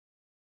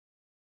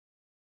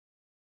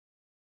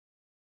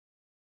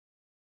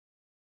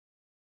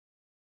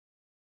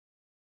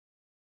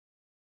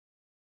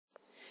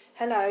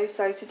Hello,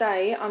 so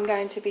today I'm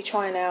going to be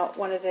trying out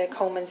one of the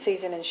Coleman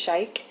season and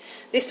shake.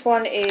 This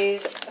one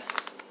is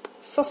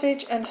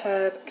sausage and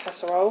herb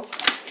casserole.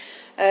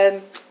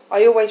 I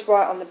always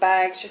write on the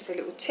bags, just a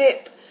little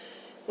tip,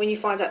 when you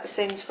find out the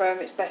sins for them,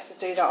 it's best to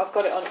do that. I've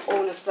got it on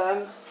all of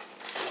them.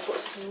 I've got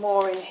some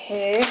more in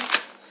here.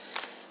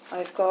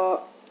 I've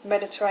got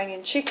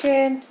Mediterranean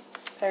chicken,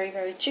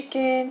 very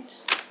chicken,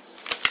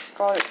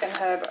 garlic and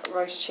herb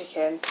roast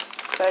chicken.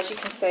 So as you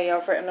can see,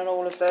 I've written on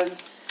all of them.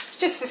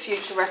 Just for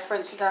future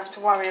reference, you don't have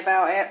to worry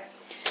about it.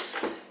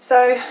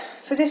 So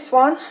for this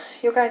one,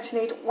 you're going to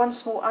need one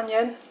small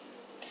onion.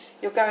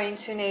 You're going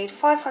to need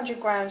 500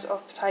 grams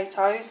of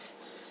potatoes,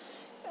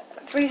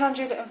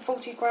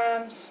 340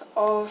 grams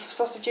of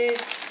sausages.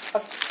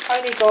 I've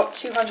only got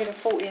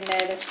 240 in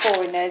there, there's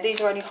 4 in there.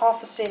 These are only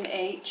half a sin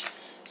each,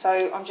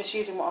 so I'm just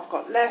using what I've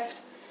got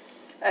left.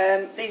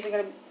 I'm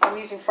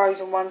using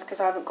frozen ones because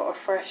I haven't got a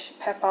fresh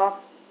pepper.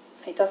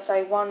 It does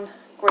say 1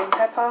 green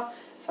pepper,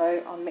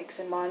 so I'm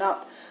mixing mine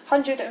up.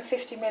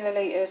 150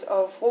 millilitres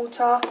of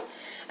water,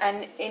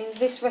 and in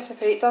this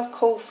recipe it does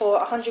call for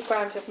 100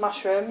 grams of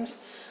mushrooms.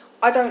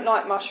 I don't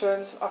like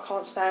mushrooms, I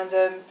can't stand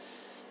them,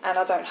 and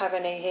I don't have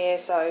any here,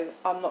 so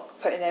I'm not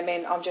putting them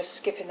in. I'm just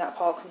skipping that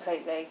part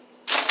completely.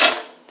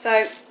 So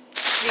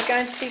you're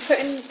going to be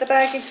putting the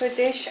bag into a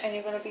dish, and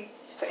you're going to be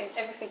putting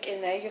everything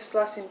in there. You're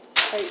slicing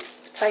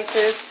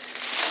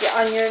potatoes, your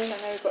onion, and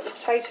then we've got the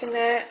potato in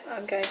there.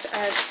 I'm going to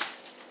add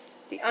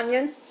the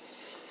onion.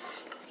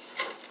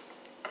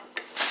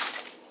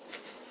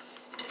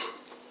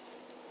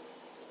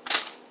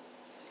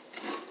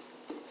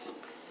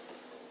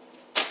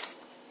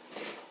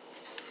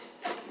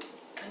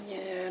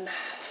 Onion,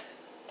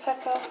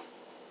 pepper,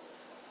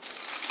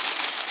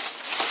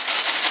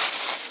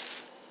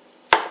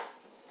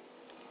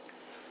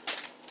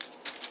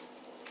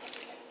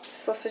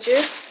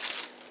 sausages,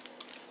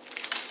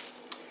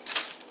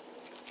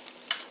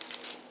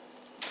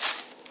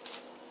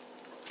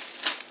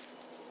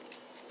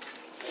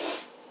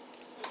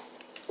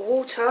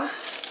 water,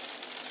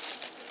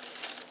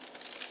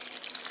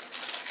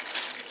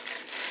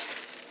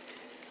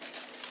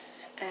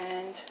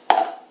 and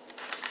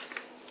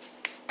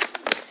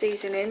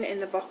seasoning in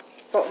the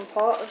bottom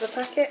part of the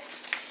packet.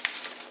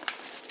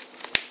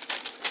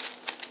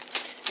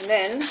 And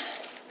then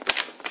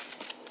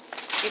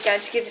you're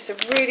going to give this a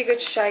really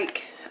good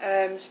shake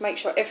to make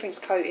sure everything's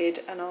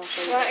coated, and I'll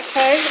show you. Right,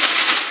 okay,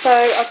 so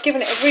I've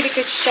given it a really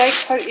good shake,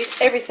 coated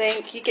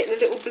everything. You get the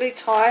little blue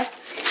tie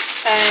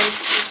and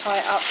you tie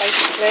it up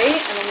basically,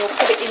 and then you'll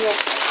put it in your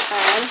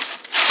pan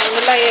and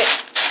we'll lay it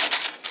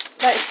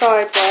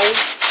sideways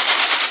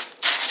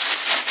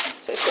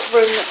so it's got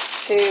room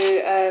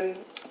to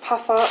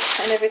puff up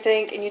and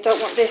everything, and you don't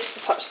want this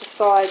to touch the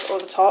side or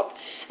the top.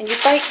 And you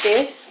bake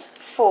this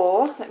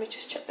for, let me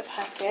just check the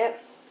packet,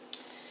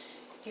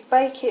 you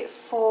bake it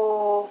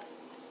for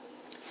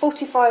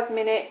 45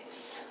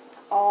 minutes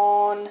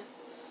on,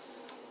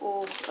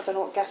 I don't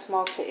know what gas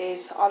mark it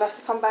is. I'll have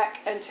to come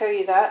back and tell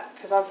you that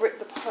because I've ripped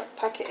the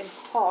packet in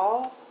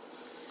half,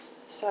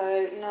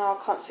 so no,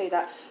 I can't see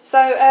that. So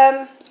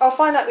I'll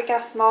find out the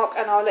gas mark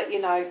and I'll let you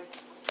know.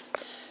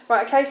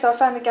 Right, okay, so I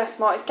found the gas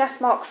mark. It's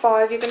gas mark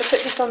 5. You're going to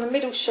put this on the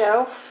middle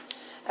shelf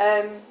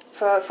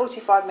for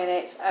 45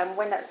 minutes, and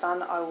when that's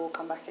done I will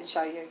come back and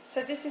show you.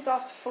 So this is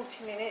after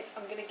 40 minutes.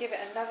 I'm going to give it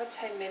another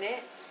 10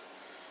 minutes.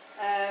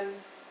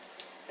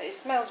 But it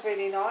smells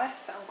really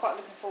nice. I'm quite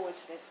looking forward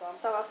to this one.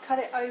 So I've cut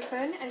it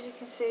open. As you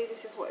can see,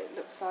 this is what it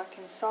looks like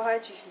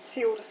inside. You can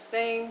see all the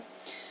steam.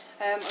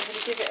 I'm going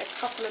to give it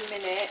a couple of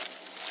minutes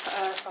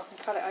so I can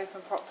cut it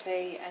open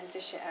properly and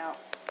dish it out.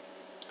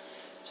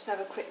 Just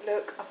have a quick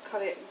look. I've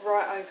cut it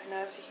right open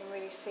now so you can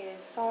really see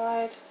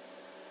inside.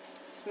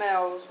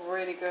 Smells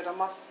really good, I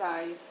must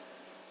say.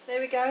 There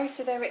we go,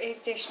 so there it is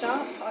dished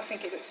up. I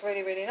think it looks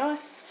really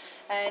nice,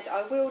 and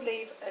I will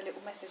leave a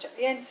little message at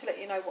the end to let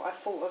you know what I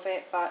thought of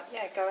it, but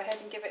yeah, go ahead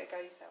and give it a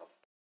go yourself.